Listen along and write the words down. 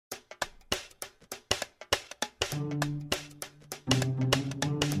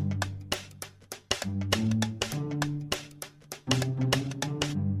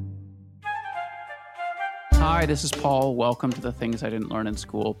Hi, this is Paul. Welcome to the Things I Didn't Learn in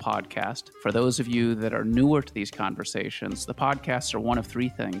School podcast. For those of you that are newer to these conversations, the podcasts are one of three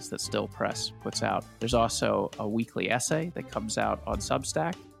things that Still Press puts out. There's also a weekly essay that comes out on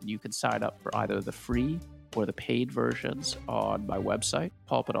Substack. You can sign up for either the free or the paid versions on my website,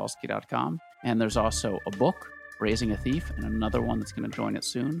 paulpodolsky.com. And there's also a book, Raising a Thief, and another one that's going to join it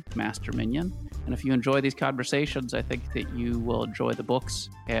soon, Master Minion. And if you enjoy these conversations, I think that you will enjoy the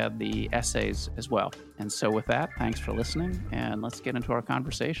books and the essays as well. And so with that, thanks for listening, and let's get into our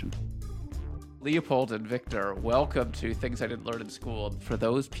conversation. Leopold and Victor, welcome to Things I Didn't Learn in School. For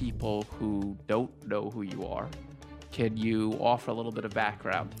those people who don't know who you are, can you offer a little bit of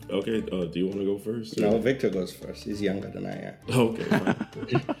background? Okay, do you want to go first? Or? No, Victor goes first. He's younger than I am. Okay, fine.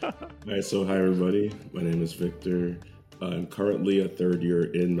 All right, so hi everybody. My name is Victor. I'm currently a third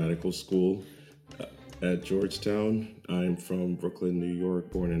year in medical school at Georgetown. I'm from Brooklyn, New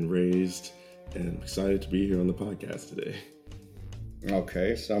York, born and raised, and I'm excited to be here on the podcast today.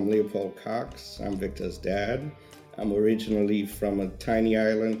 Okay, so I'm Leopold Cox. I'm Victor's dad. I'm originally from a tiny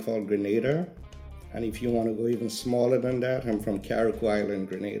island called Grenada. And if you want to go even smaller than that, I'm from Carriacou Island,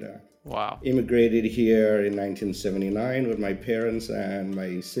 Grenada. Wow. Immigrated here in 1979 with my parents and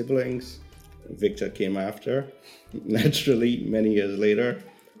my siblings. Victor came after, naturally, many years later.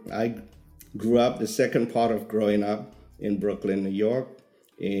 I grew up, the second part of growing up in Brooklyn, New York,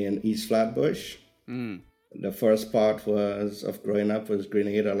 in East Flatbush. The first part of growing up was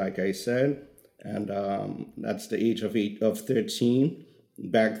Grenada, like I said. And that's the age of 13.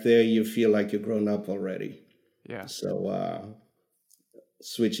 Back there, you feel like you're grown up already. Yeah. So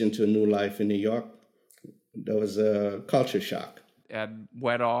switching to a new life in New York, there was a culture shock. And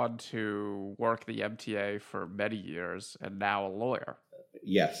went on to work the MTA for many years, and now a lawyer.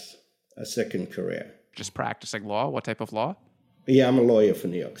 Yes, a second career. Just practicing law? What type of law? Yeah, I'm a lawyer for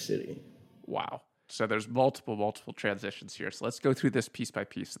New York City. Wow. So there's multiple transitions here. So let's go through this piece by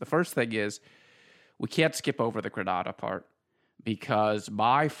piece. The first thing is, we can't skip over the Grenada part, because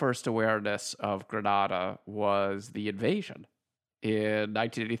my first awareness of Grenada was the invasion in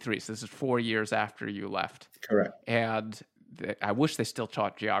 1983. So this is 4 years after you left. Correct. And I wish they still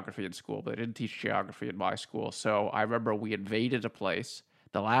taught geography in school, but they didn't teach geography in my school. So I remember we invaded a place.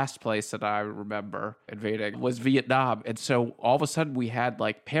 The last place that I remember invading was Vietnam. And so all of a sudden we had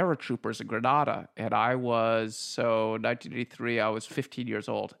like paratroopers in Grenada. And 1983, I was 15 years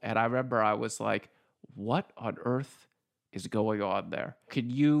old. And I remember I was like, what on earth is going on there? Can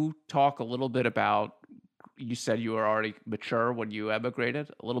you talk a little bit about, you said you were already mature when you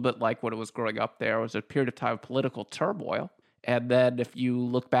emigrated, a little bit like when it was growing up there. It was a period of time of political turmoil. And then if you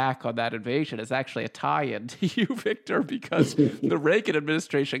look back on that invasion, it's actually a tie-in to you, Victor, because the Reagan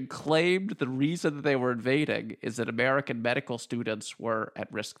administration claimed the reason that they were invading is that American medical students were at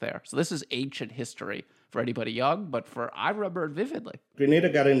risk there. So this is ancient history for anybody young, but I remember it vividly. Grenada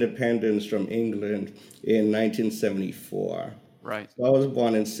got independence from England in 1974. Right. So I was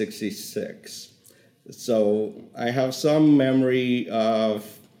born in 66. So I have some memory of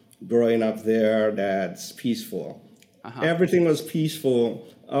growing up there that's peaceful. Everything was peaceful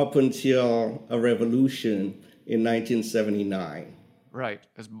up until a revolution in 1979. Right.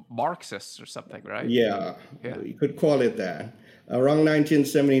 As Marxists or something, right? Yeah, you could call it that. Around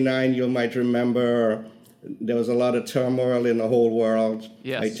 1979, you might remember there was a lot of turmoil in the whole world.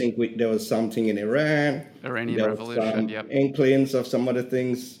 Yes. I think there was something in Iran. Iranian there Revolution, was inklings of some other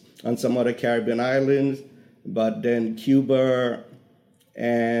things on some other Caribbean islands. But then Cuba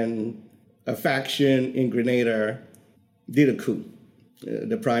and a faction in Grenada did a coup.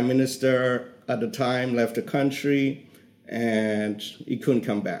 The prime minister at the time left the country and he couldn't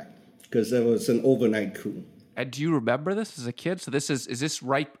come back because there was an overnight coup. And do you remember this as a kid? So is this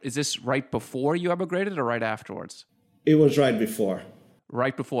right before you emigrated or right afterwards? It was right before.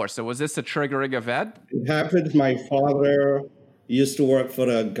 Right before. So was this a triggering event? It happened. My father used to work for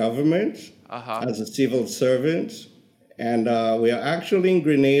the government as a civil servant. And we are actually in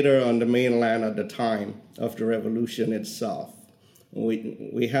Grenada on the mainland at the time of the revolution itself.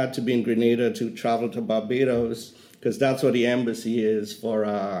 We had to be in Grenada to travel to Barbados because that's what the embassy is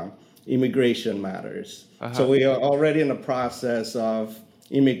for immigration matters. So we are already in the process of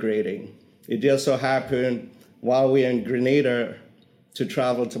immigrating. It just so happened while we were in Grenada to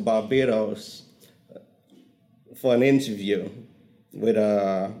travel to Barbados for an interview with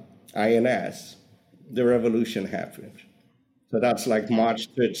INS, the revolution happened. So that's like March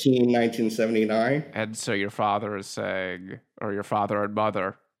 13, 1979. And so your father is saying, or your father and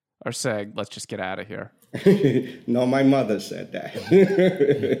mother are saying, let's just get out of here. No, my mother said that.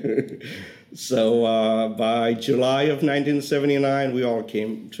 So by July of 1979, we all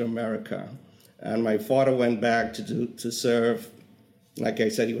came to America. And my father went back to serve. Like I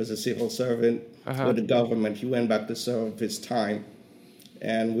said, he was a civil servant with the government. He went back to serve his time.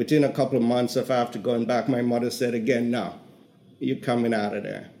 And within a couple of months of after going back, my mother said again, no, you're coming out of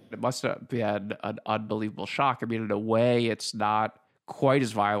there. It must have been an unbelievable shock. I mean, in a way, it's not quite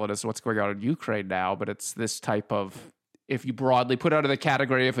as violent as what's going on in Ukraine now, but it's this type of, if you broadly put it under the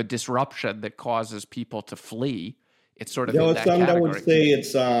category of a disruption that causes people to flee, it's sort of there in was that some category. that would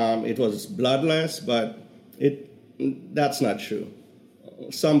say it was bloodless, but that's not true.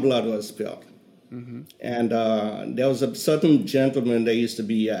 Some blood was spilled. Mm-hmm. And there was a certain gentleman that used to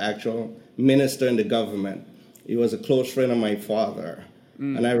be an actual minister in the government. He was a close friend of my father.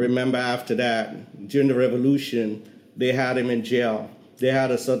 Mm. And I remember after that, during the revolution, they had him in jail. They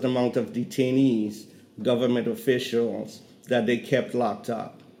had a certain amount of detainees, government officials, that they kept locked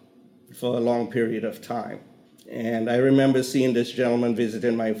up for a long period of time. And I remember seeing this gentleman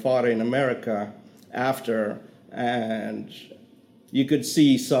visiting my father in America after, and you could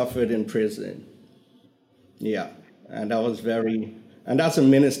see he suffered in prison. Yeah, and that's a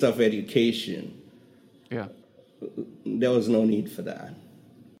minister of education. Yeah. There was no need for that.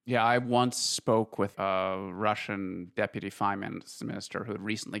 Yeah, I once spoke with a Russian deputy finance minister who had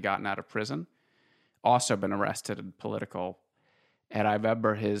recently gotten out of prison, also been arrested in political, and I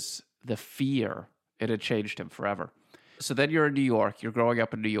remember the fear, it had changed him forever. So then you're in New York, you're growing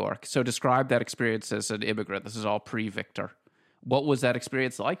up in New York. So describe that experience as an immigrant. This is all pre-Victor. What was that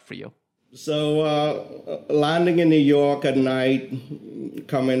experience like for you? So landing in New York at night,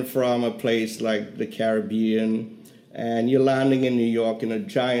 coming from a place like the Caribbean, and you're landing in New York in a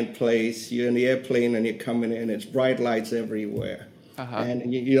giant place, you're in the airplane and you're coming in, it's bright lights everywhere.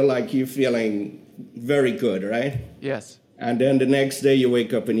 And you're feeling very good, right? Yes. And then the next day you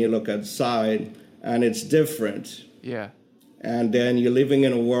wake up and you look outside and it's different. Yeah. And then you're living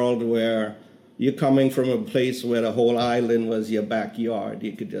in a world where you're coming from a place where the whole island was your backyard.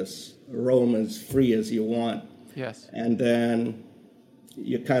 You could just roam as free as you want. Yes. And then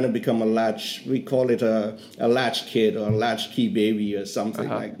you kind of become we call it a latch kid or a latchkey baby or something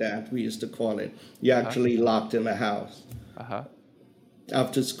like that. We used to call it. You're actually locked in the house.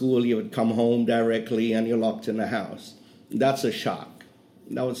 After school, you would come home directly and you're locked in the house. That's a shock.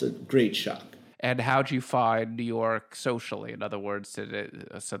 That was a great shock. And how'd you find New York socially? In other words,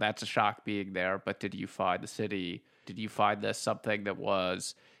 so that's a shock being there, but did you find the city, did you find this something that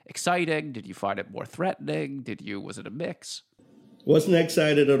was exciting? Did you find it more threatening? Was it a mix? Wasn't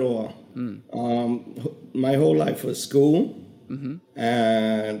excited at all. My whole life was school,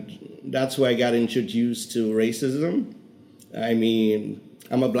 and that's where I got introduced to racism. I mean,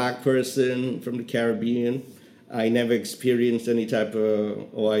 I'm a black person from the Caribbean. I never experienced any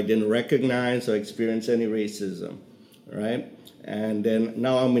or I didn't recognize or experience any racism, right? And then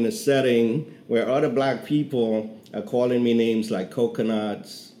now I'm in a setting where other black people are calling me names like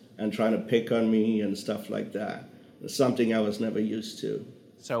coconuts and trying to pick on me and stuff like that. It's something I was never used to.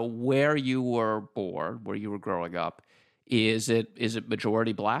 So where you were born, where you were growing up, is it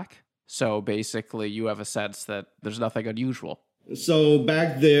majority black? So basically you have a sense that there's nothing unusual. So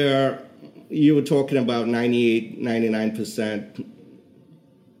back there, you were talking about 98, 99%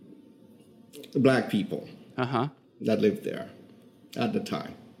 black people that lived there at the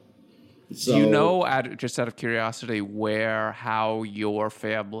time. So, do you know, just out of curiosity, how your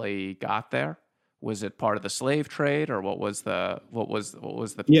family got there? Was it part of the slave trade, or what was the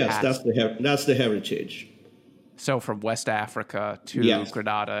Yes, past? that's the heritage. So from West Africa to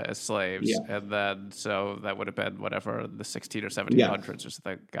Grenada as slaves, and then so that would have been whatever the 16 or 1700s or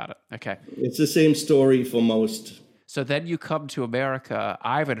something. Got it. Okay. It's the same story for most. So then you come to America.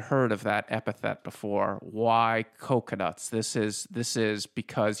 I haven't heard of that epithet before. Why coconuts? This is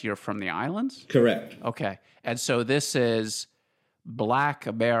because you're from the islands? Correct. Okay. And so this is black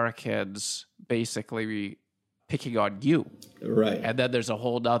Americans basically picking on you. Right. And then there's a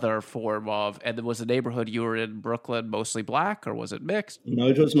whole other form of, and was the neighborhood you were in, Brooklyn, mostly black, or was it mixed? No,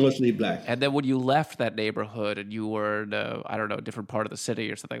 it was mostly black. And then when you left that neighborhood and you were in a different part of the city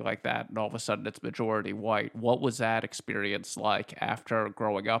or something like that, and all of a sudden it's majority white, what was that experience like after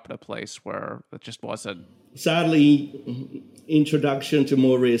growing up in a place where it just wasn't? Sadly, introduction to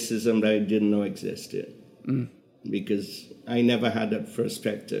more racism that I didn't know existed. Because I never had that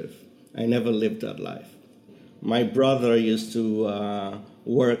perspective. I never lived that life. My brother used to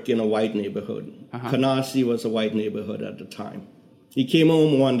work in a white neighborhood. Canarsie was a white neighborhood at the time. He came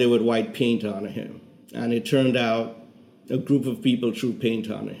home one day with white paint on him, and it turned out a group of people threw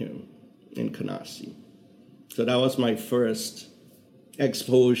paint on him in Canarsie. So that was my first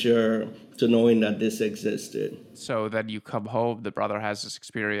exposure to knowing that this existed. So then you come home, the brother has this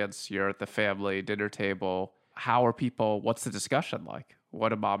experience, you're at the family dinner table. How are people, what's the discussion like? What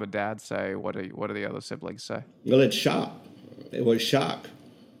do mom and dad say? What do the other siblings say? Well, it's shock. It was shock.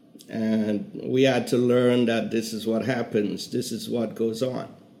 And we had to learn that this is what happens. This is what goes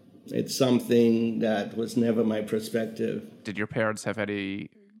on. It's something that was never my perspective. Did your parents have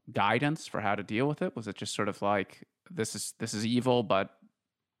any guidance for how to deal with it? Was it just sort of like, this is evil, but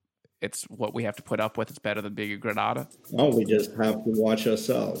it's what we have to put up with? It's better than being a Granada? Oh, we just have to watch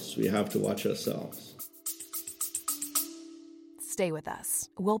ourselves. We have to watch ourselves. Stay with us.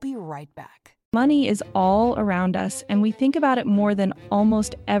 We'll be right back. Money is all around us, and we think about it more than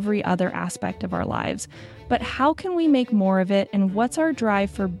almost every other aspect of our lives. But how can we make more of it, and what's our drive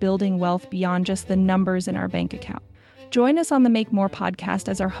for building wealth beyond just the numbers in our bank account? Join us on the Make More podcast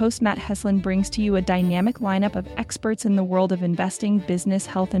as our host Matt Heslin brings to you a dynamic lineup of experts in the world of investing, business,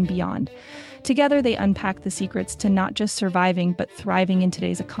 health, and beyond. Together, they unpack the secrets to not just surviving, but thriving in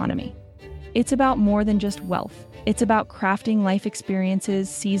today's economy. It's about more than just wealth. It's about crafting life experiences,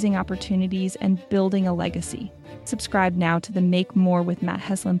 seizing opportunities, and building a legacy. Subscribe now to the Make More with Matt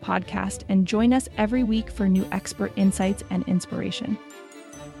Heslin podcast and join us every week for new expert insights and inspiration.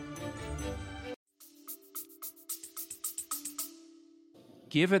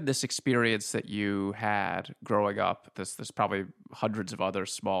 Given this experience that you had growing up, there's probably hundreds of other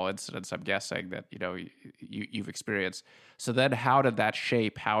small incidents, I'm guessing, that you've experienced. So then how did that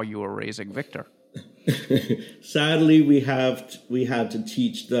shape how you were raising Victor? Sadly, we had to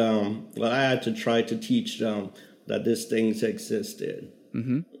teach them, well, I had to try to teach them that these things existed.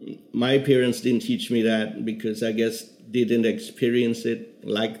 Mm-hmm. My parents didn't teach me that because I guess they didn't experience it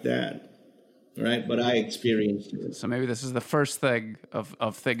like that. Right, but I experienced it. So maybe this is the first thing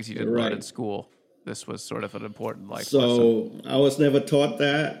of things you didn't learn in school. This was sort of an important life lesson. So I was never taught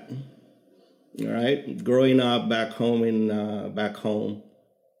that. All right, growing up back home,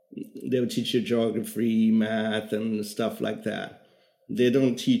 they would teach you geography, math, and stuff like that. They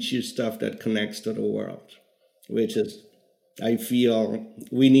don't teach you stuff that connects to the world, which is, I feel,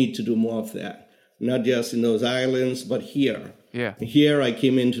 we need to do more of that. Not just in those islands, but here. Yeah. Here, I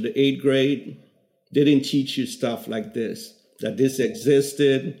came into the 8th grade. They didn't teach you stuff like this, that this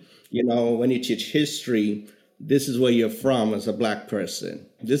existed. When you teach history, this is where you're from as a Black person.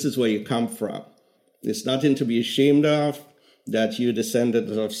 This is where you come from. It's nothing to be ashamed of that you're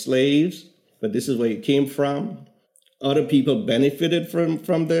descendants of slaves, but this is where you came from. Other people benefited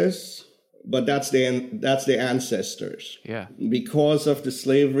from this, but that's their ancestors. Yeah. Because of the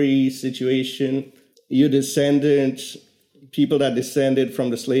slavery situation, your descendants, people that descended from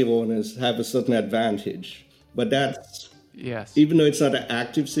the slave owners, have a certain advantage. But that's, yes, even though it's not an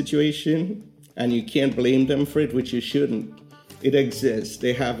active situation, and you can't blame them for it, which you shouldn't, it exists.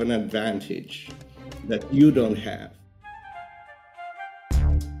 They have an advantage that you don't have.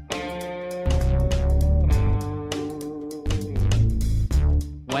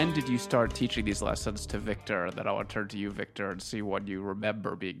 When did you start teaching these lessons to Victor? Then I want to turn to you, Victor, and see when you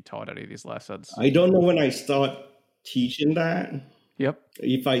remember being taught any of these lessons. I don't know when I start teaching that. Yep.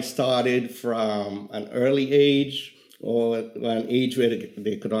 If I started from an early age, or an age where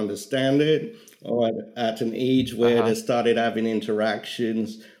they could understand it, or at an age where they started having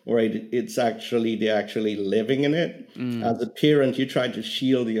interactions, or they're actually living in it. As a parent, you try to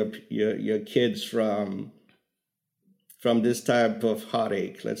shield your kids from this type of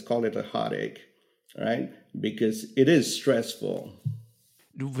heartache. Let's call it a heartache, right? Because it is stressful.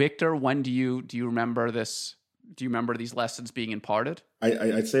 Victor, when do you remember this? Do you remember these lessons being imparted?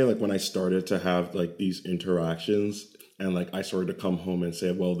 I'd say like when I started to have like these interactions, and like I started to come home and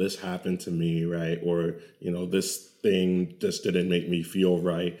say, well, this happened to me, right? Or, this thing just didn't make me feel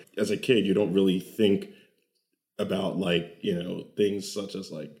right. As a kid, you don't really think about like, things such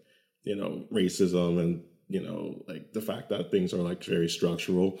as like, racism and, like the fact that things are like very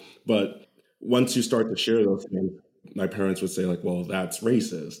structural. But once you start to share those things, my parents would say like, well, that's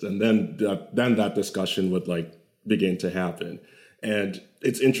racist. And then that discussion would like begin to happen. And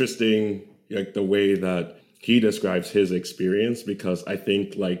it's interesting, like the way that he describes his experience, because I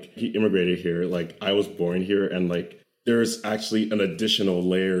think like he immigrated here, like I was born here, and like there's actually an additional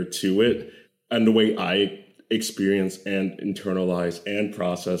layer to it. And the way I experience and internalize and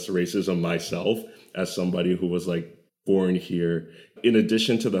process racism myself as somebody who was like born here, in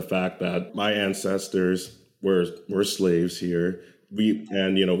addition to the fact that my ancestors were slaves here, we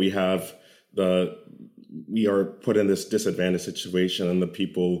are put in this disadvantaged situation, and the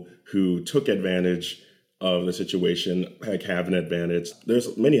people who took advantage of the situation like have an advantage.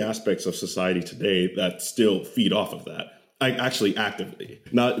 There's many aspects of society today that still feed off of that. Like actually actively,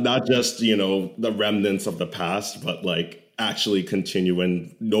 not just, the remnants of the past, but like actually continue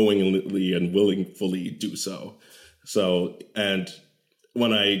and knowingly and willingly do so. So, and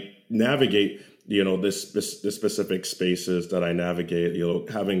when I navigate, this specific spaces that I navigate,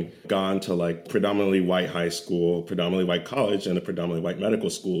 having gone to like predominantly white high school, predominantly white college, and a predominantly white medical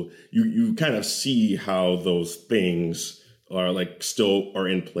school, you kind of see how those things are like still are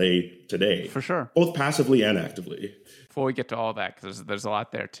in play today. For sure. Both passively and actively. Before we get to all that, because there's a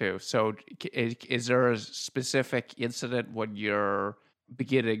lot there too. So is there a specific incident when you're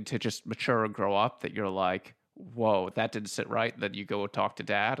beginning to just mature and grow up that you're like, whoa, that didn't sit right? Then you go talk to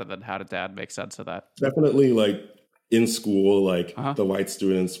dad, and then how did dad make sense of that? Definitely, like in school, like the white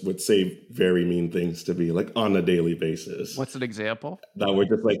students would say very mean things to me, like on a daily basis. What's an example? That were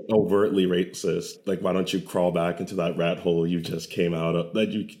just like overtly racist. Like, why don't you crawl back into that rat hole you just came out of,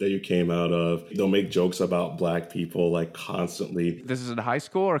 that you came out of? They'll make jokes about Black people like constantly. This is in high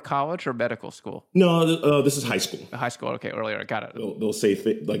school or college or medical school? No, this is high school. High school, okay, earlier, I got it. They'll say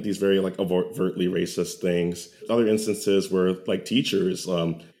like these very like overtly racist things. Other instances where like teachers,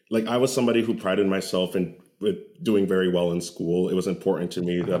 like I was somebody who prided myself in with doing very well in school. It was important to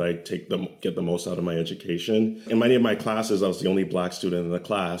me that I get the most out of my education. In many of my classes, I was the only Black student in the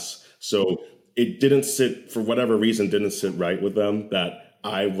class. So it didn't sit, for whatever reason, didn't sit right with them that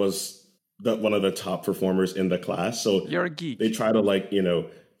I was one of the top performers in the class. So you're a geek. They try to like,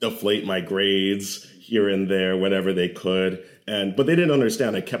 deflate my grades here and there, whenever they could. But they didn't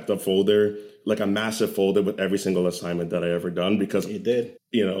understand. I kept a folder, like a massive folder with every single assignment that I ever done, because you did.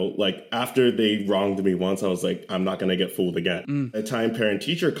 Like after they wronged me once, I was like, I'm not going to get fooled again. The time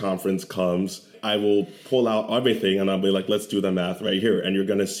parent-teacher conference comes, I will pull out everything and I'll be like, let's do the math right here. And you're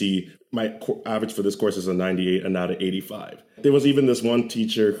going to see my average for this course is a 98 and not an 85. There was even this one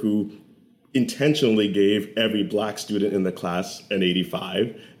teacher who intentionally gave every Black student in the class an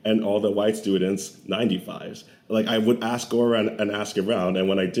 85 and all the white students 95s. Like I would go around and ask around. And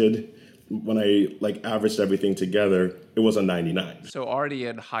when I like averaged everything together, it was a 99. So already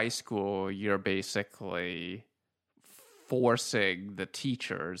in high school, you're basically forcing the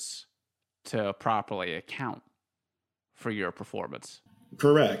teachers to properly account for your performance.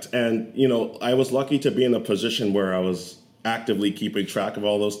 Correct. And, I was lucky to be in a position where I was actively keeping track of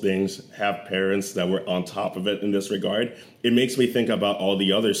all those things, have parents that were on top of it in this regard. It makes me think about all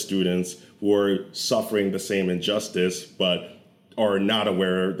the other students who are suffering the same injustice, but are not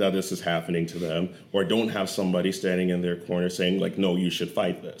aware that this is happening to them, or don't have somebody standing in their corner saying like, no, you should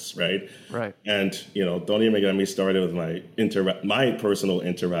fight this, right? Right. And, don't even get me started with my personal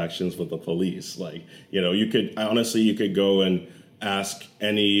interactions with the police. Like, you could go and ask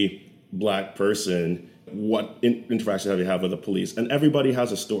any Black person, what interaction have you had with the police? And everybody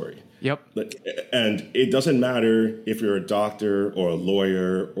has a story. Yep. And it doesn't matter if you're a doctor or a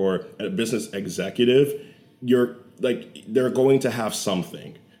lawyer or a business executive, they're going to have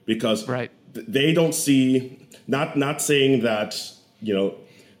something, because they don't see, not saying that,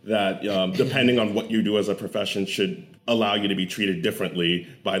 depending on what you do as a profession should allow you to be treated differently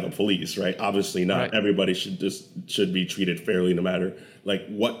by the police, right? Obviously not. Right. Everybody should be treated fairly no matter like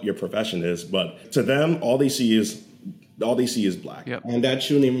what your profession is. But to them, all they see is Black. Yep. And that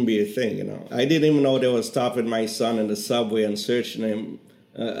shouldn't even be a thing, I didn't even know they were stopping my son in the subway and searching him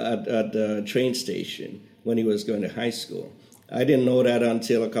at the train station when he was going to high school. I didn't know that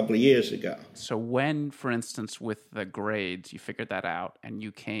until a couple of years ago. So when, for instance, with the grades, you figured that out and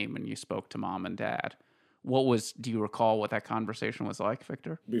you came and you spoke to mom and dad, do you recall what that conversation was like,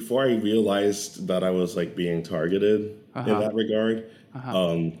 Victor? Before I realized that I was like being targeted in that regard,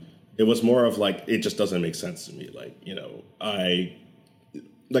 it was more of like, it just doesn't make sense to me. Like,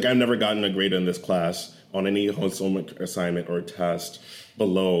 I've never gotten a grade in this class on any homework assignment or test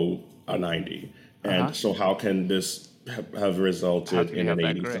below a 90. And so how can this have resulted in an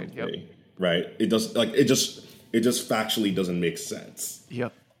 80 something? Yep. Right? It just factually doesn't make sense.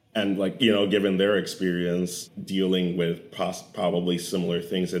 Yep. And given their experience dealing with probably similar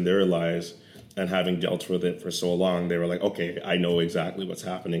things in their lives and having dealt with it for so long, they were like, okay, I know exactly what's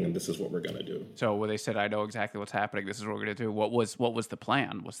happening and this is what we're going to do. So when they said, I know exactly what's happening, this is what we're going to do, what was the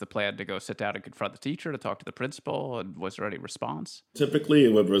plan? Was the plan to go sit down and confront the teacher, to talk to the principal? And was there any response? Typically,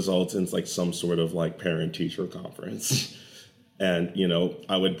 it would result in some sort of parent-teacher conference. And,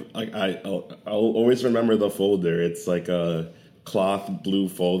 I'll always remember the folder. It's like a cloth blue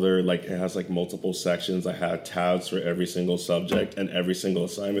folder, it has multiple sections. I had tabs for every single subject and every single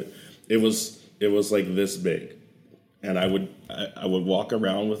assignment. It was this big, and I would walk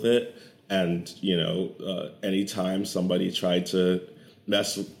around with it, and anytime somebody tried to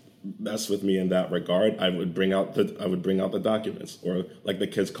mess mess with me in that regard, I would bring out the documents, or like the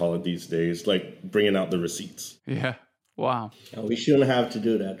kids call it these days, like bringing out the receipts. Yeah. Wow. We shouldn't have to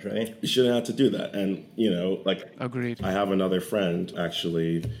do that, right? You shouldn't have to do that. And, like, agreed. I have another friend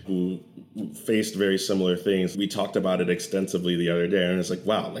actually who faced very similar things. We talked about it extensively the other day, and it's like,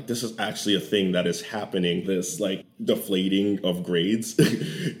 wow, like this is actually a thing that is happening. This like deflating of grades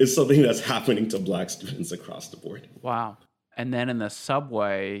is something that's happening to Black students across the board. Wow. And then in the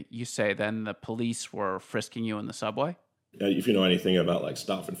subway, you say then the police were frisking you in the subway? If you know anything about like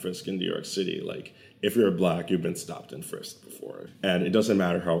stop and frisk in New York City, like if you're Black, you've been stopped and frisked before. And it doesn't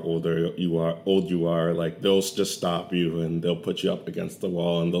matter how old you are, like they'll just stop you and they'll put you up against the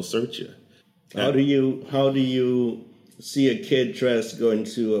wall and they'll search you. How do you see a kid dressed going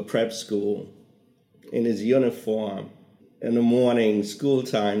to a prep school in his uniform in the morning, school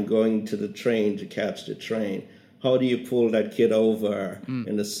time, going to the train to catch the train? How do you pull that kid over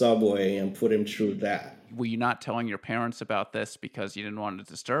in the subway and put him through that? Were you not telling your parents about this because you didn't want to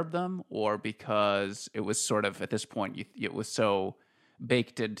disturb them, or because it was sort of, at this point, it was so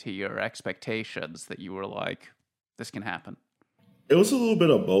baked into your expectations that you were like, this can happen? It was a little bit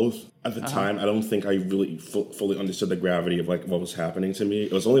of both. At the time, I don't think I really fully understood the gravity of like what was happening to me.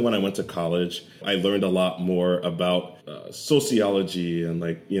 It was only when I went to college, I learned a lot more about sociology and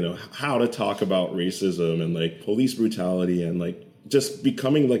like, how to talk about racism and like police brutality and like just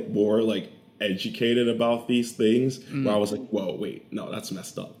becoming like more like educated about these things, where I was like, whoa, wait, no, that's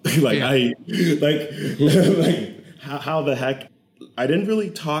messed up. How the heck? I didn't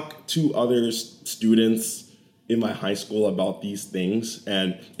really talk to other students in my high school about these things.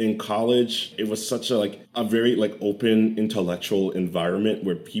 And in college, it was such a very like open intellectual environment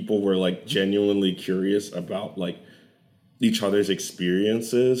where people were like genuinely curious about like each other's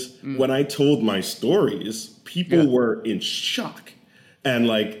experiences. When I told my stories, people were in shock. And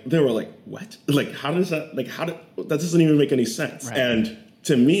like, they were like, what? Like, that doesn't even make any sense. Right. And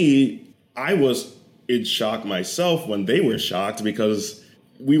to me, I was in shock myself when they were shocked, because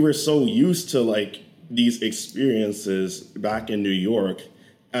we were so used to like these experiences back in New York.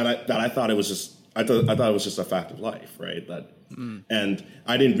 And I thought it was just a fact of life, right? And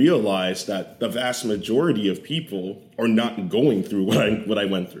I didn't realize that the vast majority of people are not going through what I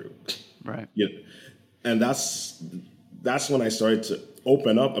went through. Right. And that's when I started to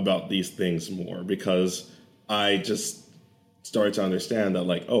open up about these things more, because I just started to understand that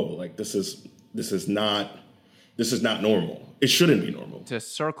like, oh, like this is not normal. It shouldn't be normal. To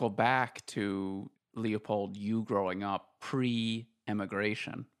circle back to Leopold, you growing up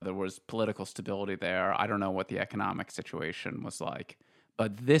pre-immigration, there was political stability there. I don't know what the economic situation was like,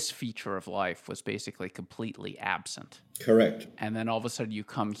 but this feature of life was basically completely absent. Correct. And then all of a sudden you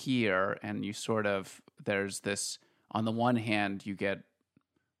come here and you sort of, there's this, on the one hand, you get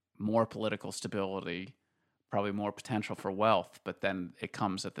more political stability, probably more potential for wealth, but then it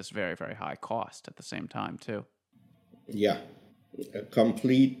comes at this very, very high cost at the same time too. Yeah, a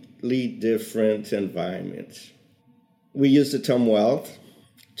completely different environment. We use the term wealth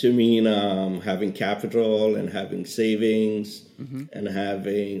to mean having capital and having savings and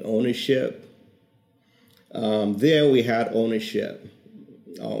having ownership. There we had ownership,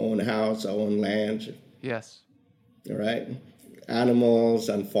 our own house, our own land. Yes. All right. Animals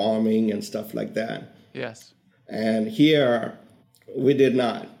and farming and stuff like that. Yes. And here we did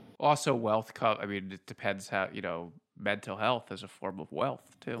not. Also, wealth, it depends how, mental health is a form of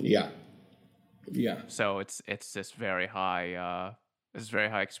wealth too. Yeah. Yeah. So it's this very high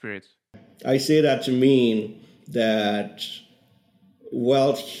experience. I say that to mean that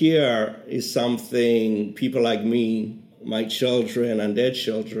wealth here is something people like me, my children and their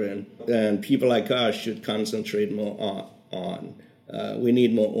children, and people like us should concentrate more on. We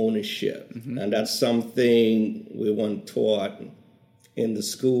need more ownership. And that's something we weren't taught in the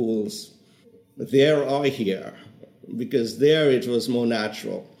schools there or here, because there it was more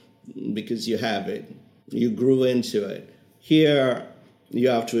natural, because you have it. You grew into it. Here, you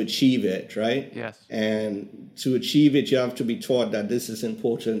have to achieve it, right? Yes. And to achieve it, you have to be taught that this is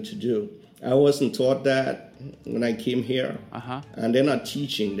important to do. I wasn't taught that when I came here. And they're not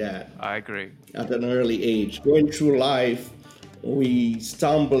teaching that. I agree. At an early age. Going through life, we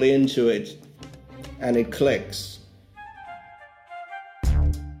stumble into it and it clicks.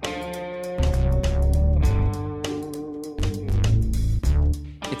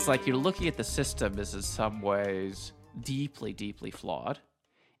 It's like you're looking at the system as in some ways deeply, deeply flawed.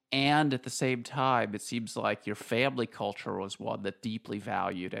 And at the same time, it seems like your family culture was one that deeply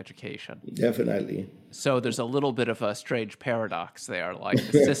valued education. Definitely. So there's a little bit of a strange paradox there.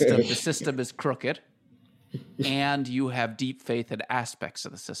 Like the system is crooked, and you have deep faith in aspects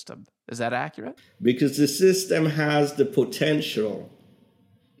of the system. Is that accurate? Because the system has the potential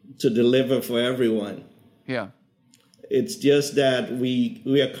to deliver for everyone. Yeah. It's just that we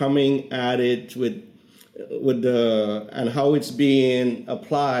are coming at it with the and how it's being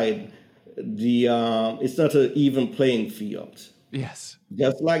applied. It's not an even playing field. Yes.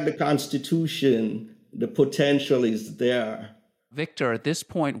 Just like the Constitution, the potential is there. Victor, at this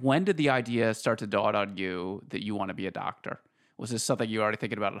point, when did the idea start to dawn on you that you want to be a doctor? Was this something you were already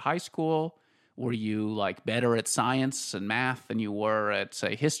thinking about in high school? Were you like better at science and math than you were at,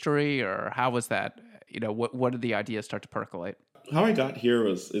 say, history? Or how was that? What did the idea start to percolate? How I got here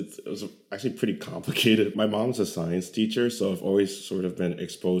was actually pretty complicated. My mom's a science teacher, so I've always sort of been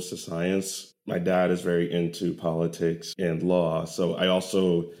exposed to science. My dad is very into politics and law, so I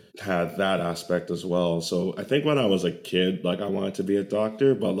also had that aspect as well. So I think when I was a kid, I wanted to be a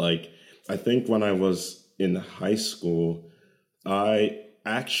doctor, but I think when I was in high school, when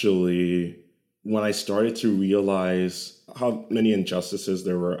I started to realize how many injustices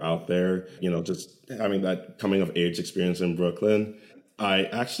there were out there, just having that coming of age experience in Brooklyn, I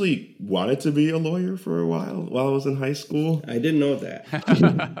actually wanted to be a lawyer for a while I was in high school. I didn't know that.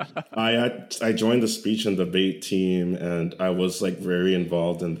 I joined the speech and debate team, and I was very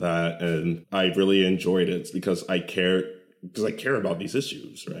involved in that, and I really enjoyed it because I care about these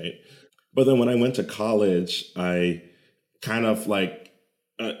issues, right? But then when I went to college, I kind of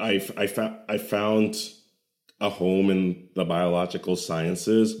I found a home in the biological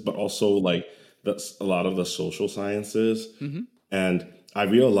sciences, but also a lot of the social sciences. Mm-hmm. And I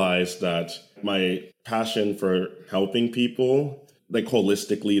realized that my passion for helping people,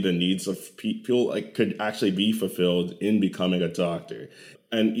 holistically, the needs of people, could actually be fulfilled in becoming a doctor.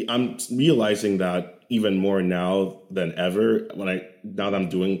 And I'm realizing that even more now than ever, now that I'm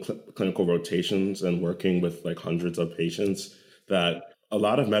doing clinical rotations and working with hundreds of patients, that a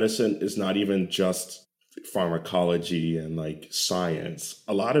lot of medicine is not even just pharmacology and science.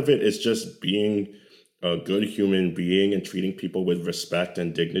 A lot of it is just being a good human being and treating people with respect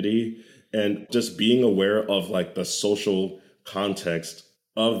and dignity, and just being aware of the social context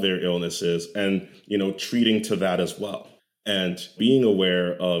of their illnesses and, treating to that as well. And being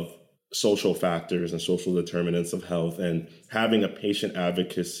aware of social factors and social determinants of health and having a patient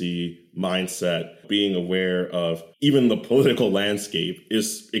advocacy mindset, being aware of even the political landscape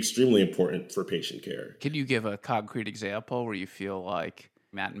is extremely important for patient care. Can you give a concrete example where you feel like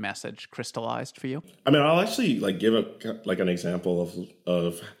that message crystallized for you? I mean, I'll actually give an example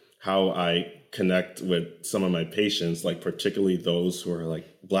of how I connect with some of my patients, particularly those who are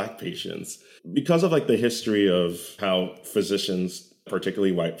Black patients, because of the history of how physicians,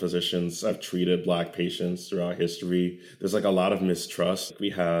 particularly white physicians, have treated Black patients throughout history. There's a lot of mistrust. We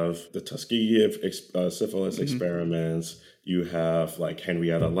have the Tuskegee syphilis experiments. You have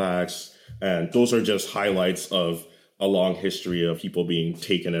Henrietta Lacks, and those are just highlights of a long history of people being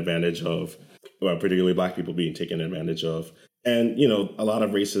taken advantage of, particularly Black people being taken advantage of. And, a lot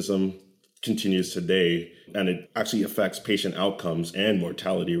of racism continues today, and it actually affects patient outcomes and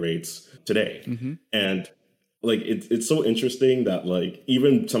mortality rates today. Mm-hmm. And it's so interesting that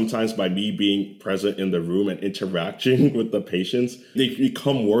even sometimes by me being present in the room and interacting with the patients, they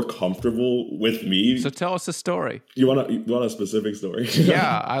become more comfortable with me. So tell us a story. You want a specific story?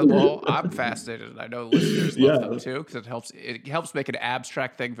 Yeah, I'm fascinated. I know listeners love them too, because it helps make an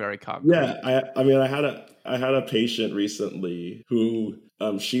abstract thing very concrete. Yeah, I had a patient recently who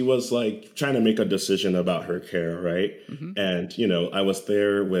she was trying to make a decision about her care, right? Mm-hmm. And I was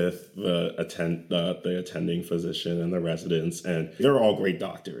there with the attending physician and the residents, and they're all great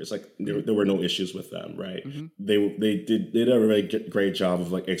doctors. There were no issues with them, right? Mm-hmm. They did a really great job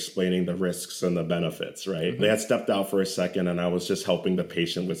of explaining the risks and the benefits, right? Mm-hmm. They had stepped out for a second, and I was just helping the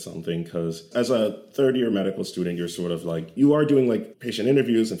patient with something, because as a third-year medical student, you're sort of you are doing patient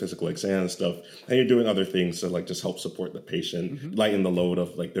interviews and physical exam and stuff, and you're doing other things to just help support the patient, lighten the load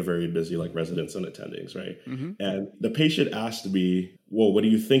of the very busy residents and attendings, right? Mm-hmm. And the patient asked me, "Well, what do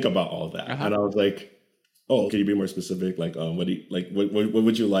you think about all that?" Uh-huh. And I was like, "Oh, can you be more specific? What do you, what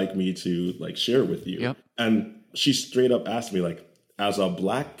would you like me to share with you?" Yep. And she straight up asked me, as a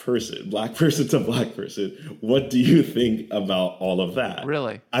black person to black person, what do you think about all of that?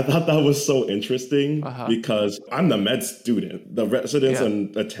 Really? I thought that was so interesting because I'm the med student. The residents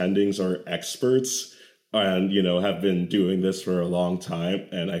and attendings are experts and, have been doing this for a long time.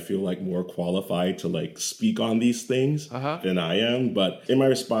 And I feel more qualified to speak on these things than I am. But in my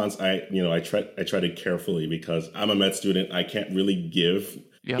response, I tread carefully because I'm a med student. I can't really give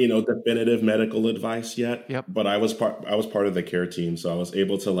definitive medical advice yet. Yep. But I was part of the care team, so I was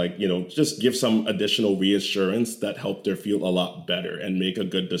able to just give some additional reassurance that helped her feel a lot better and make a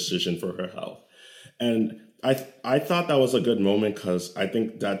good decision for her health. And I thought that was a good moment because I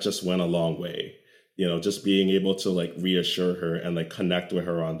think that just went a long way. Just being able to reassure her and connect with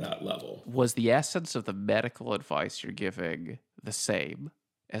her on that level. Was the essence of the medical advice you're giving the same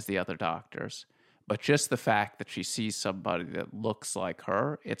as the other doctors? But just the fact that she sees somebody that looks like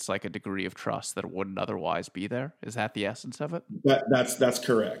her, it's like a degree of trust that wouldn't otherwise be there. Is that the essence of it? That's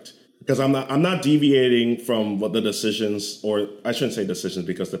correct. Because I'm not deviating from what the decisions, or I shouldn't say decisions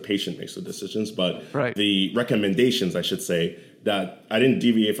because the patient makes the decisions, but right. The recommendations, I should say, that I didn't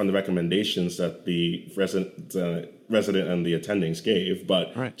deviate from the recommendations that the resident and the attendings gave,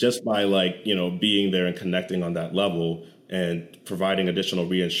 but right. just by being there and connecting on that level and providing additional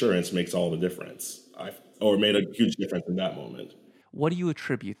reassurance makes all the difference, or made a huge difference in that moment. What do you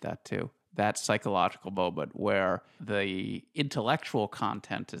attribute that to? That psychological moment where the intellectual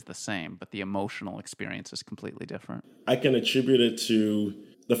content is the same, but the emotional experience is completely different? I can attribute it to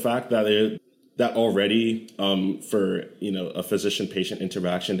the fact that already for a physician-patient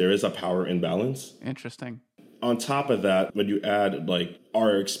interaction, there is a power imbalance. Interesting. On top of that, when you add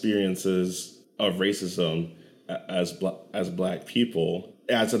our experiences of racism as Black people,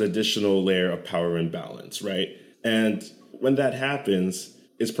 it adds an additional layer of power imbalance, right? And when that happens,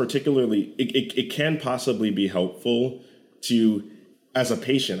 it's particularly, it can possibly be helpful to, as a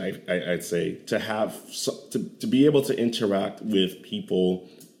patient, I'd say, to be able to interact with people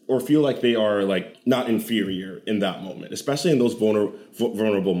or feel like they are not inferior in that moment, especially in those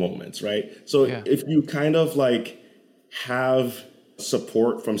vulnerable moments, right? So if you kind of have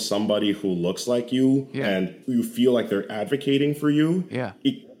support from somebody who looks like you and you feel like they're advocating for you,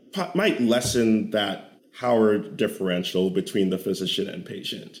 it might lessen that power differential between the physician and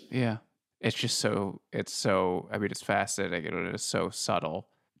patient. Yeah. It's just it's fascinating and it is so subtle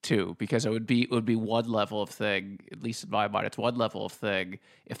too, because it would be one level of thing, at least in my mind, it's one level of thing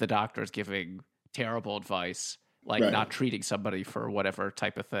if the doctor is giving terrible advice, not treating somebody for whatever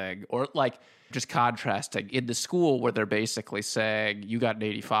type of thing, or just contrasting in the school where they're basically saying you got an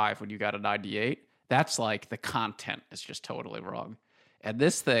 85 when you got a 98. That's the content is just totally wrong. And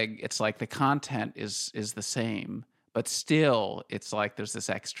this thing, it's the content is the same, but still it's there's this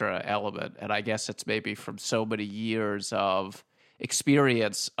extra element. And I guess it's maybe from so many years of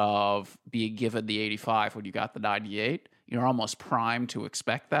experience of being given the 85 when you got the 98, you're almost primed to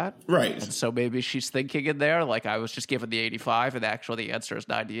expect that. Right. And so maybe she's thinking in there, I was just given the 85 and actually the answer is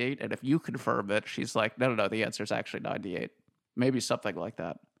 98. And if you confirm it, she's no, the answer is actually 98. Maybe something like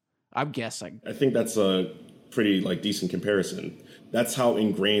that. I'm guessing. I think that's a pretty decent comparison. That's how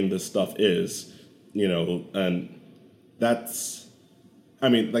ingrained this stuff is, and that's, I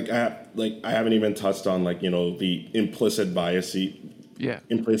haven't even touched on the implicit biases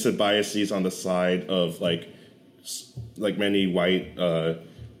on the side of many white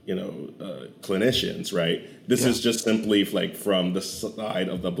clinicians, right? This is just simply from the side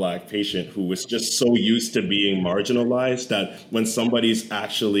of the Black patient who was just so used to being marginalized that when somebody's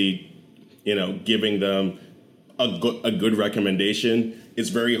actually giving them a good recommendation, it's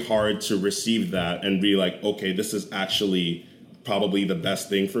very hard to receive that and be okay, this is actually probably the best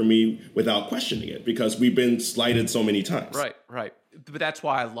thing for me without questioning it, because we've been slighted so many times. Right. But that's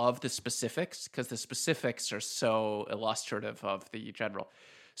why I love the specifics, because the specifics are so illustrative of the general.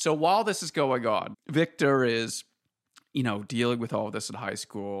 So while this is going on, Victor is, dealing with all of this in high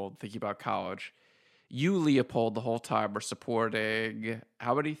school, thinking about college. You, Leopold, the whole time are supporting,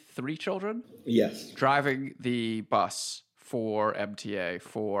 how many? 3 children? Yes. Driving the bus for MTA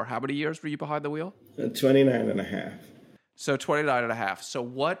for how many years were you behind the wheel? 29 and a half. So 29 and a half. So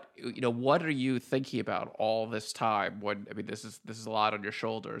what are you thinking about all this time when, this is a lot on your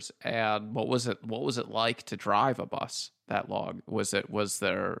shoulders, and what was it like to drive a bus that long? Was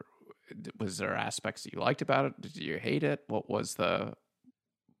there aspects that you liked about it? Did you hate it? What was the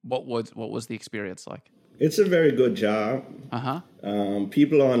experience like? It's a very good job.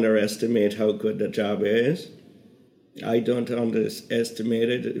 People underestimate how good the job is. I don't underestimate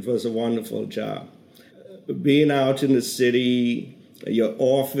it. It was a wonderful job. Being out in the city, your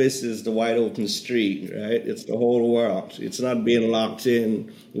office is the wide open street, right? It's the whole world. It's not being locked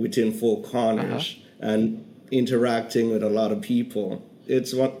in within 4 corners and interacting with a lot of people.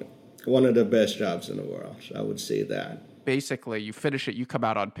 It's one of the best jobs in the world, I would say that. Basically, you finish it, you come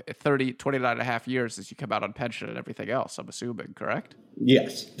out on 29 and a half years as you come out on pension and everything else, I'm assuming, correct?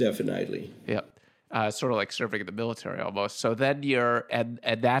 Yes, definitely. Yep. Sort of like serving in the military almost. So then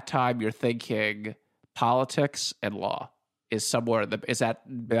at that time you're thinking politics and law is somewhere, is that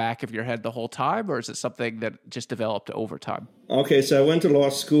back of your head the whole time, or is it something that just developed over time? Okay, so I went to law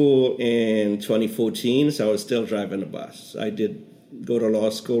school in 2014, so I was still driving a bus. I did go to law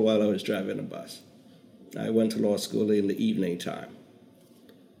school while I was driving a bus. I went to law school in the evening time.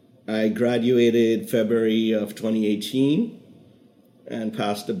 I graduated February of 2018 and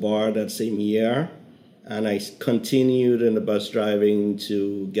passed the bar that same year. And I continued in the bus driving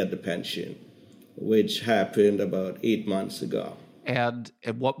to get the pension, which happened about 8 months ago. And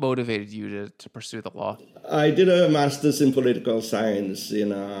what motivated you to pursue the law? I did a master's in political science in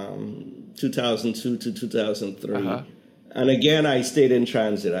 2002 to 2003. Uh-huh. And again, I stayed in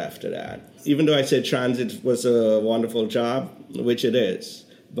transit after that. Even though I said transit was a wonderful job, which it is,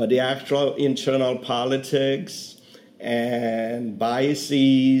 but the actual internal politics and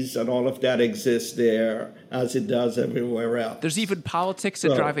biases and all of that exists there as it does everywhere else. There's even politics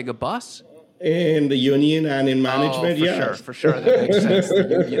in driving a bus? In the union and in management, For sure. That makes sense.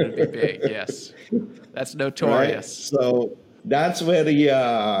 The union would be big, yes. That's notorious. Right? So that's where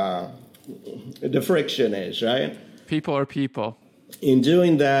the friction is, right? People are people. In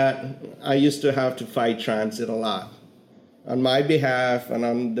doing that, I used to have to fight transit a lot on my behalf and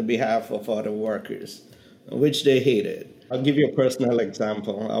on the behalf of other workers, which they hated. I'll give you a personal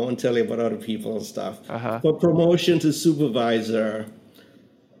example. I won't tell you about other people's stuff. Uh-huh. For promotion to supervisor,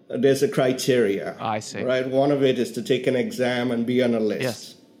 there's a criteria. I see. Right? One of it is to take an exam and be on a list.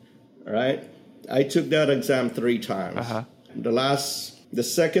 Yes. Right? I took that exam 3 times. Uh-huh. The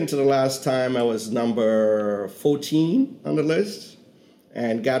second to the last time, I was number 14 on the list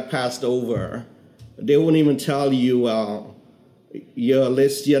and got passed over. They won't even tell you,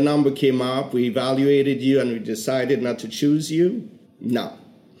 your number came up, we evaluated you, and we decided not to choose you. No.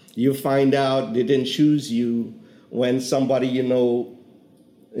 You find out they didn't choose you when somebody you know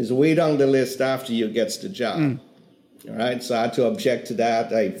is way down the list after you gets the job. All right, so I had to object to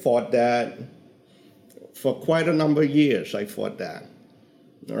that. I fought that. For quite a number of years, I fought that.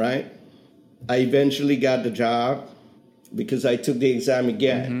 All right? I eventually got the job because I took the exam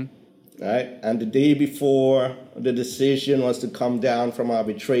again. Mm-hmm. Right? And the day before the decision was to come down from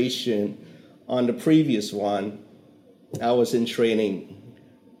arbitration on the previous one, I was in training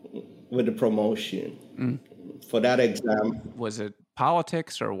with the promotion for that exam. Was it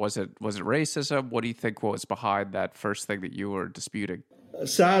politics or was it racism? What do you think was behind that first thing that you were disputing?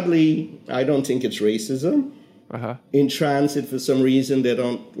 Sadly, I don't think it's racism. Uh-huh. In transit, for some reason, they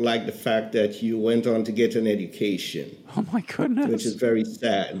don't like the fact that you went on to get an education. Oh, my goodness. Which is very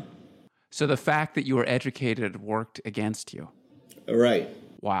sad. So the fact that you were educated worked against you? Right.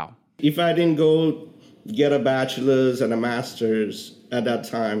 Wow. If I didn't go get a bachelor's and a master's at that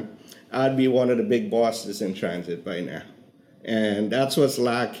time, I'd be one of the big bosses in transit by now. And that's what's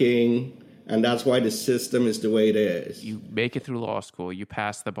lacking, and that's why the system is the way it is. You make it through law school, you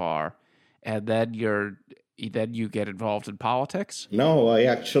pass the bar, and then you get involved in politics? No, I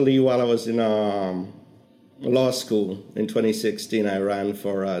actually, while I was in law school in 2016, I ran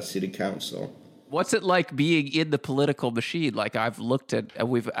for city council. What's it like being in the political machine? Like I've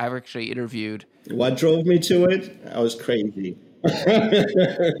actually interviewed. What drove me to it? I was crazy.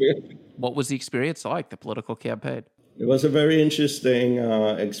 What was the experience like, the political campaign? It was a very interesting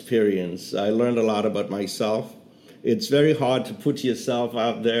experience. I learned a lot about myself. It's very hard to put yourself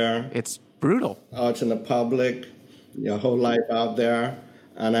out there. It's brutal. Out in the public, your whole life out there.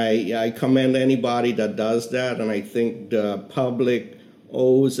 And I commend anybody that does that. And I think the public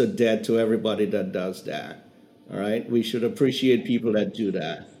owes a debt to everybody that does that. All right? We should appreciate people that do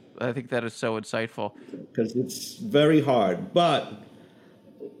that. I think that is so insightful. Because it's very hard. But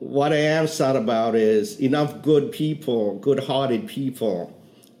what I am sad about is enough good people, good-hearted people,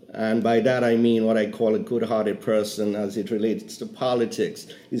 and by that I mean what I call a good-hearted person as it relates to politics,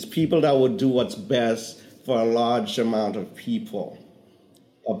 is people that would do what's best for a large amount of people,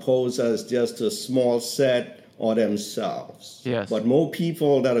 opposed as just a small set or themselves. Yes. But more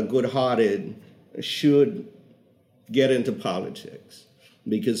people that are good-hearted should get into politics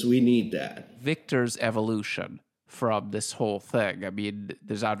because we need that. Victor's evolution from this whole thing. I mean,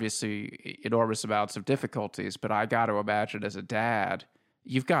 there's obviously enormous amounts of difficulties, but I got to imagine as a dad,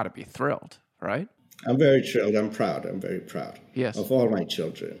 you've got to be thrilled, right? I'm very thrilled. I'm proud. I'm very proud of all my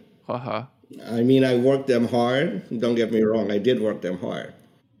children. Uh-huh. I mean, I worked them hard. Don't get me wrong. I did work them hard.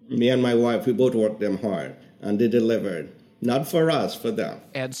 Me and my wife, we both worked them hard, and they delivered. Not for us, for them.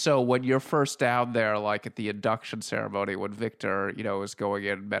 And so when you're first down there, like at the induction ceremony, when Victor, was going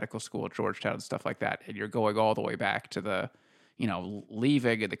in medical school at Georgetown and stuff like that, and you're going all the way back to the,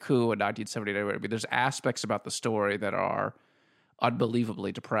 leaving and the coup in 1979. I mean, there's aspects about the story that are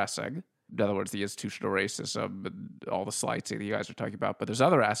unbelievably depressing. in other words, the institutional racism and all the slights that you guys are talking about. But there's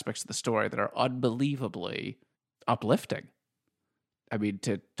other aspects of the story that are unbelievably uplifting. I mean,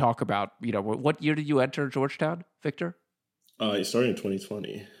 to talk about, what year did you enter Georgetown, Victor? It started in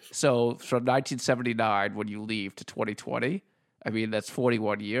 2020. So from 1979, when you leave, to 2020, I mean, that's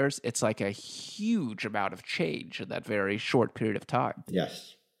 41 years. It's like a huge amount of change in that very short period of time.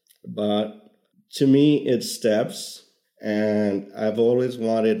 Yes. But to me, it's steps. And I've always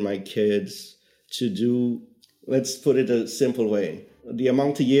wanted my kids to do, let's put it a simple way. The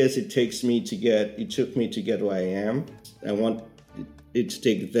amount of years it took me to get where I am, I want it to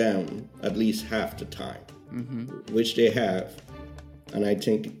take them at least half the time, which they have. And I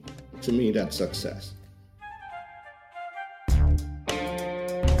think, to me, that's success.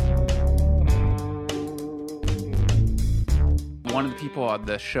 One of the people on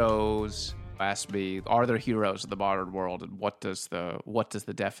the shows asked me, are there heroes in the modern world, and what does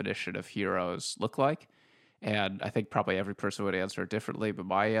the definition of heroes look like? And I think probably every person would answer it differently, but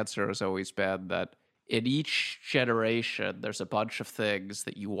my answer has always been that in each generation, there's a bunch of things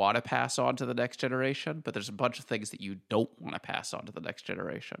that you want to pass on to the next generation, but there's a bunch of things that you don't want to pass on to the next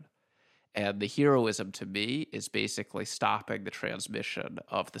generation. And the heroism to me is basically stopping the transmission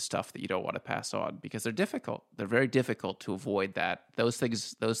of the stuff that you don't want to pass on, because they're difficult. They're very difficult to avoid that. Those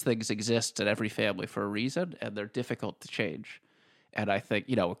things exist in every family for a reason, and they're difficult to change. And I think,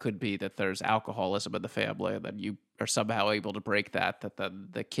 it could be that there's alcoholism in the family, and then you are somehow able to break that then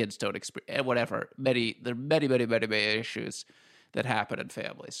the kids don't experience, whatever. There are many issues that happen in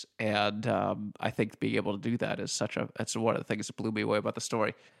families. And I think being able to do that is that's one of the things that blew me away about the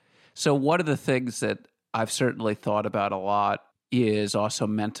story. So one of the things that I've certainly thought about a lot is also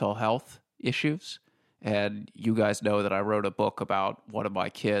mental health issues. And you guys know that I wrote a book about one of my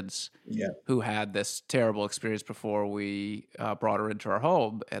kids who had this terrible experience before we brought her into our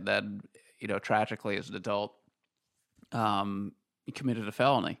home. And then, tragically as an adult, he committed a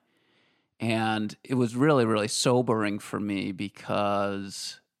felony. And it was really, really sobering for me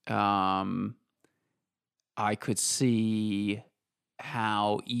because I could see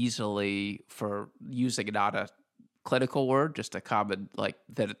how easily, for using not a clinical word, just a common, like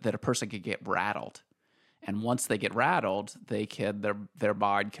that a person could get rattled. And once they get rattled, their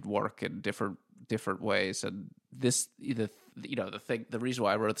mind can work in different ways. And this, the reason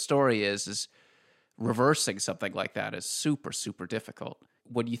why I wrote the story is reversing something like that is super, super difficult.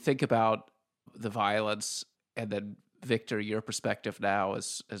 When you think about the violence, and then Victor, your perspective now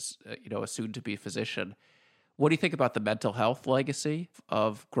as a soon-to-be physician, what do you think about the mental health legacy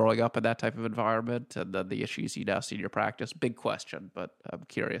of growing up in that type of environment, and then the issues you now see in your practice? Big question, but I'm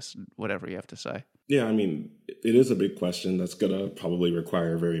curious, whatever you have to say. Yeah, I mean, it is a big question that's going to probably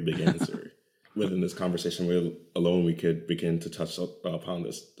require a very big answer. Within this conversation alone, we could begin to touch upon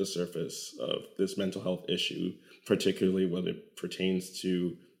the surface of this mental health issue, particularly when it pertains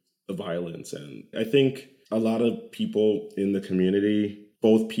to the violence. And I think a lot of people in the community,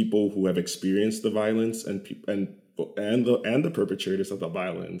 both people who have experienced the violence and the perpetrators of the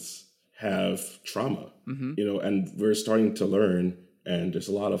violence, have trauma. And we're starting to learn, and there's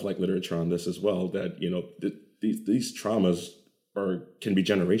a lot of literature on this as well, that these traumas can be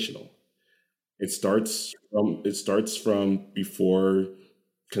generational. It starts from before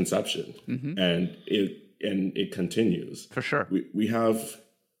conception, and it continues. For sure, we have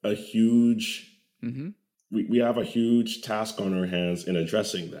a huge we have a huge task on our hands in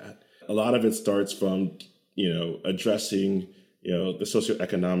addressing that. A lot of it starts from addressing the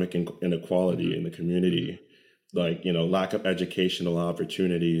socioeconomic inequality in the community, lack of educational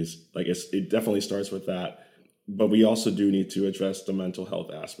opportunities. It definitely starts with that. But we also do need to address the mental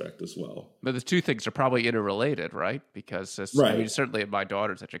health aspect as well. But the two things are probably interrelated, right? Because right. I mean, certainly in my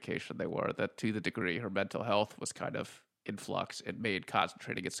daughter's education, they were, that to the degree her mental health was kind of in flux, it made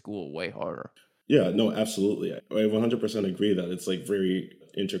concentrating at school way harder. Yeah, no, absolutely. I 100% agree that it's very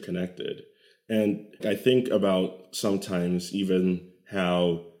interconnected. And I think about sometimes even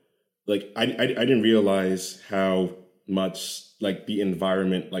how, I didn't realize how much the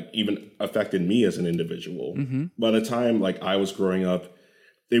environment even affected me as an individual. By the time I was growing up,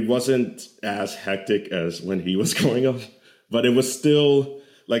 it wasn't as hectic as when he was growing up, but it was still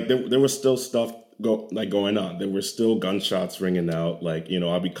there was still stuff going on. There were still gunshots ringing out.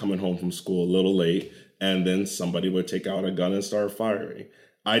 I'd be coming home from school a little late, and then somebody would take out a gun and start firing.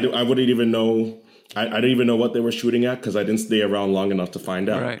 I wouldn't even know. I didn't even know what they were shooting at because I didn't stay around long enough to find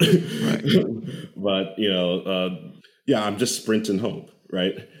out. Right. But yeah, I'm just sprinting home,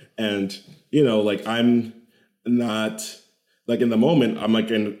 right? And I'm not in the moment. I'm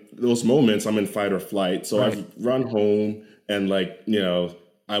in those moments. I'm in fight or flight. So right. I've run home and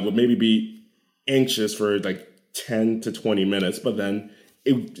I would maybe be anxious for like 10 to 20 minutes, but then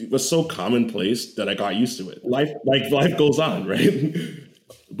it was so commonplace that I got used to it. Life goes on, right?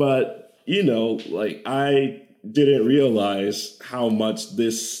 But, you know, like I didn't realize how much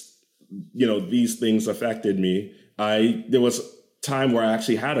these things affected me. There was time where I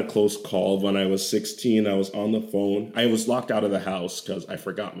actually had a close call when I was 16. I was on the phone. I was locked out of the house because I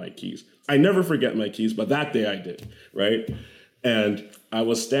forgot my keys. I never forget my keys, but that day I did, right? And I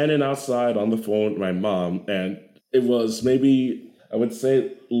was standing outside on the phone with my mom, and it was maybe, I would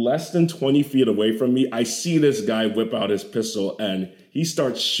say, less than 20 feet away from me. I see this guy whip out his pistol, and he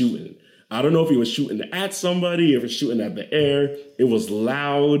starts shooting. I don't know if he was shooting at somebody, if he was shooting at the air. It was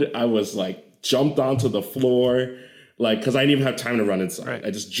loud. I was like, jumped onto the floor, like, because I didn't even have time to run inside. Right. I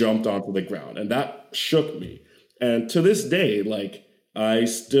just jumped onto the ground, and that shook me. And to this day, like, I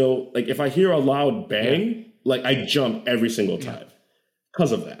still, like, if I hear a loud bang, like, I jump every single time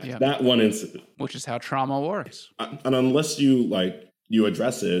because of that. That one incident. Which is how trauma works. And unless you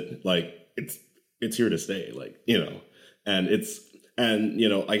address it, like, it's here to stay, like, you know, and you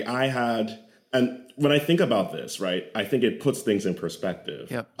know, like and when I think about this, right, I think it puts things in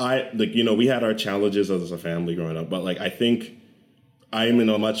perspective. Yep. We had our challenges as a family growing up, but like, I think I'm in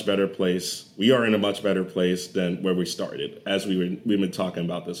a much better place. We are in a much better place than where we started, as we've been talking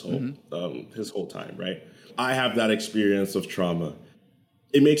about this whole time, right? I have that experience of trauma.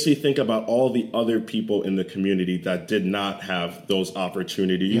 It makes me think about all the other people in the community that did not have those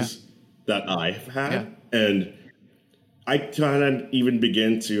opportunities that I've had. Yeah. And I kind of even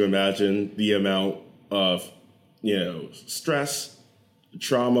begin to imagine the amount of, you know, stress,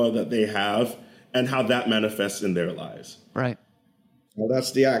 trauma that they have and how that manifests in their lives. Right. Well,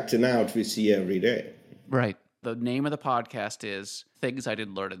 that's the acting out we see every day. Right. The name of the podcast is Things I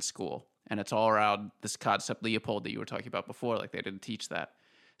Didn't Learn in School. And it's all around this concept, Leopold, that you were talking about before, like they didn't teach that.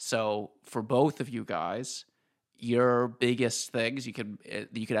 So for both of you guys, your biggest things, you could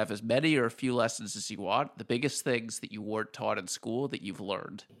have as many or a few lessons as you want, the biggest things that you weren't taught in school that you've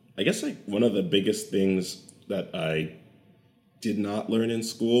learned. I guess like one of the biggest things that I did not learn in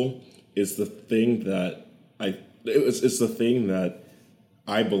school is the thing that it's the thing that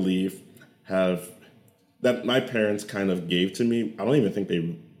I believe that my parents kind of gave to me. I don't even think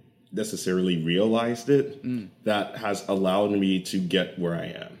they necessarily realized it, that has allowed me to get where I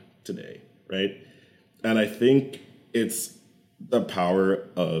am today, right? And I think it's the power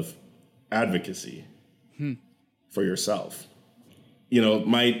of advocacy for yourself. You know,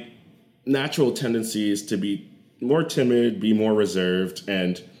 my natural tendency is to be more timid, be more reserved,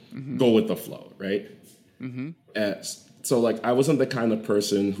 and go with the flow, right? And so, like, I wasn't the kind of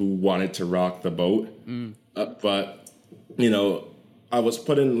person who wanted to rock the boat, but, you know, I was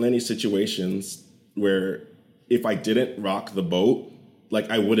put in many situations where if I didn't rock the boat, like,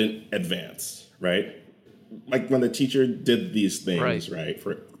 I wouldn't advance, right? Like when the teacher did these things, right?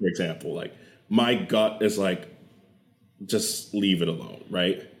 For example, like my gut is like, just leave it alone,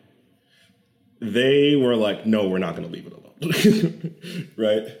 right? They were like, no, we're not going to leave it alone,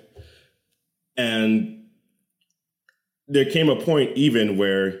 right? And there came a point even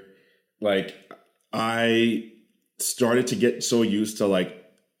where like I started to get so used to like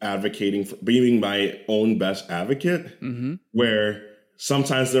advocating for being my own best advocate, where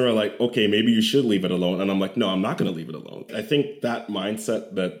sometimes they were like, okay, maybe you should leave it alone. And I'm like, no, I'm not going to leave it alone. I think that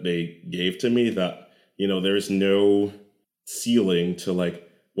mindset that they gave to me, that, you know, there is no ceiling to like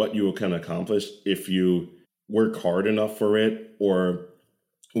what you can accomplish if you work hard enough for it or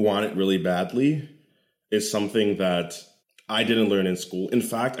want it really badly, is something that I didn't learn in school. In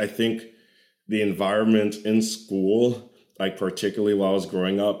fact, I think the environment in school, like particularly while I was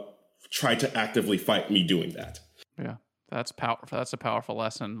growing up, tried to actively fight me doing that. Yeah. That's powerful. That's a powerful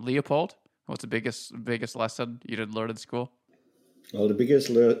lesson. Leopold, what's the biggest lesson you didn't learn in school? Well, the biggest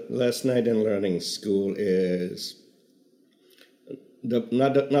lesson I didn't learn in school is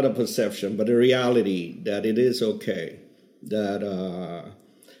not a perception, but a reality that it is okay, that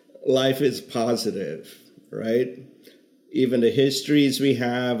life is positive, right? Even the histories we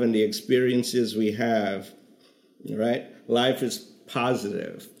have and the experiences we have, right? Life is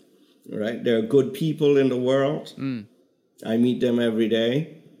positive, right? There are good people in the world. I meet them every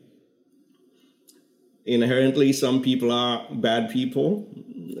day. Inherently, some people are bad people,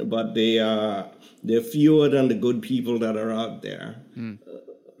 but they're fewer than the good people that are out there,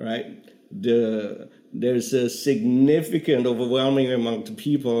 right? There's a significant, overwhelming amount of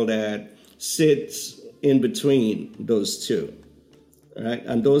people that sits in between those two, right?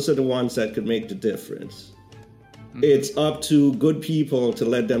 And those are the ones that could make the difference. It's up to good people to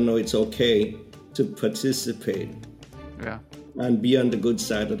let them know it's okay to participate. Yeah. and be on the good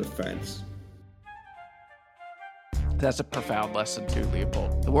side of the fence. That's a profound lesson too,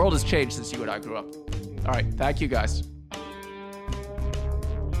 Leopold. The world has changed since you and I grew up. All right, thank you guys.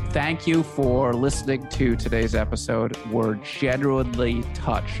 Thank you for listening to today's episode. We're genuinely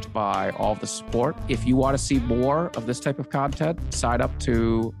touched by all the support. If you want to see more of this type of content, sign up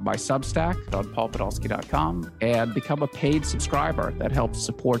to my Substack on paulpodolsky.com and become a paid subscriber. That helps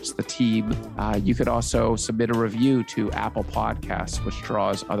supports the team. You could also submit a review to Apple Podcasts, which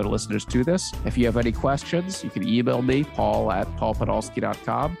draws other listeners to this. If you have any questions, you can email me,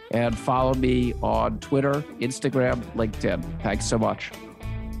 paul@paulpodolsky.com, and follow me on Twitter, Instagram, LinkedIn. Thanks so much.